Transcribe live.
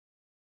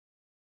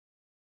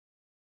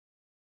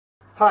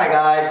Hi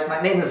guys,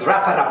 my name is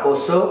Rafa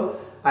Raposo.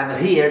 I'm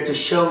here to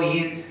show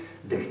you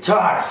the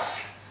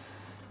guitars.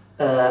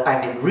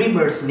 I'm in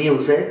Rimmer's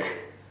Music.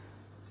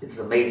 It's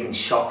an amazing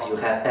shop. You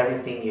have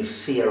everything you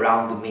see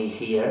around me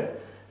here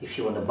if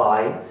you want to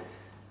buy.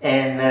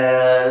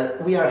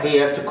 And we are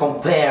here to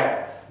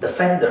compare the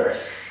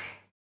Fenders.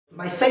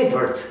 My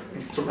favorite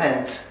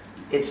instrument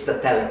is the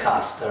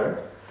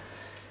Telecaster.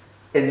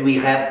 And we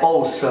have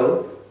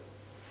also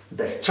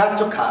the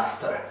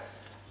Stratocaster.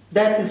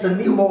 That is a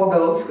new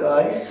model,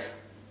 guys.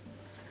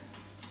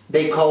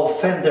 They call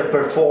Fender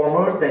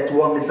Performer. That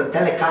one is a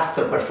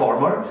Telecaster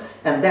Performer,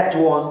 and that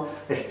one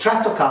a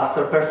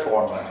Stratocaster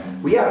Performer.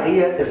 We are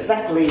here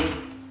exactly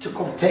to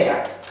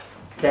compare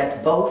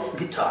that both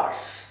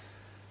guitars.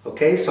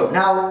 Okay, so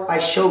now I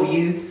show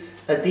you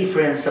a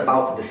difference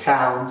about the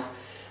sound.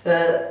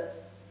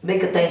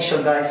 Make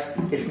attention, guys.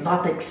 It's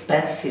not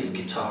expensive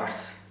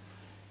guitars.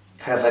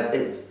 Have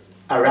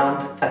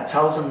around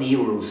 1,000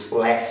 euros,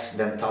 less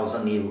than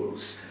 1,000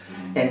 euros.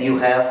 And you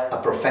have a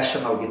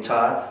professional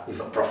guitar with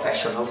a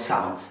professional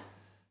sound.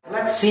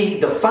 Let's see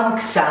the funk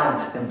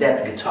sound in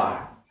that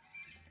guitar.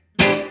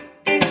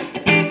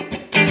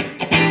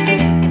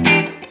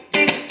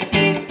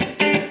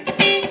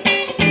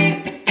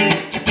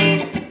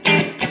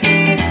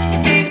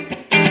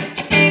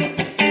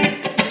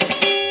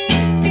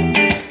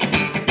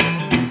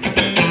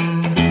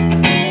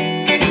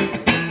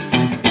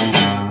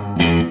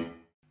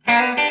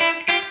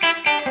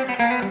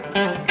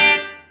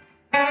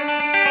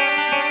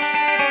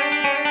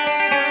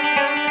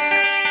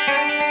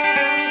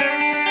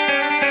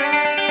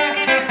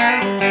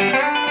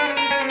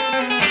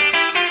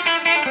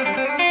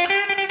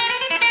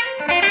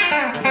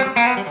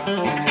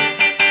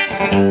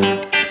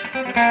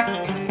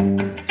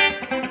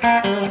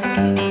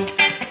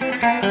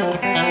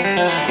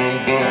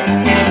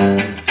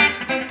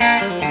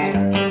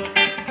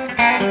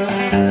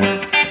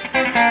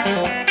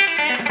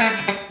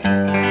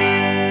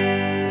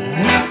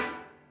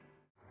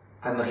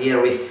 I'm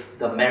here with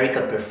the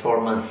American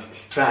Performance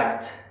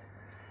Strat,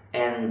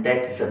 and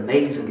that is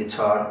amazing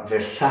guitar,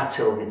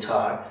 versatile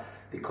guitar,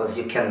 because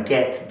you can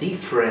get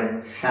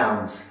different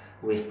sounds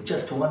with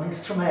just one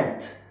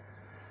instrument.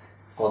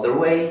 Other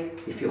way,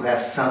 if you have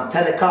some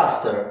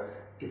Telecaster,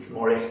 it's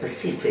more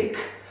specific.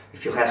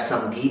 If you have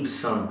some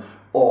Gibson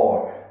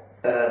or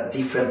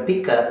different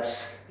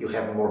pickups, you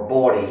have more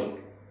body.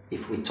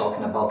 If we're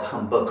talking about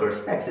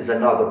humbuckers, that is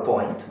another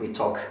point, we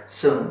talk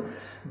soon.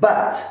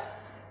 But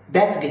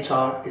that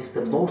guitar is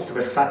the most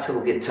versatile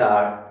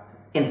guitar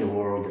in the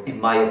world, in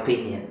my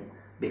opinion,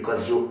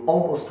 because you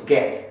almost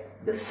get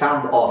the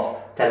sound of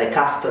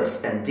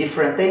Telecasters and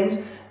different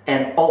things,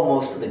 and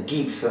almost the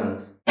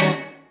Gibsons.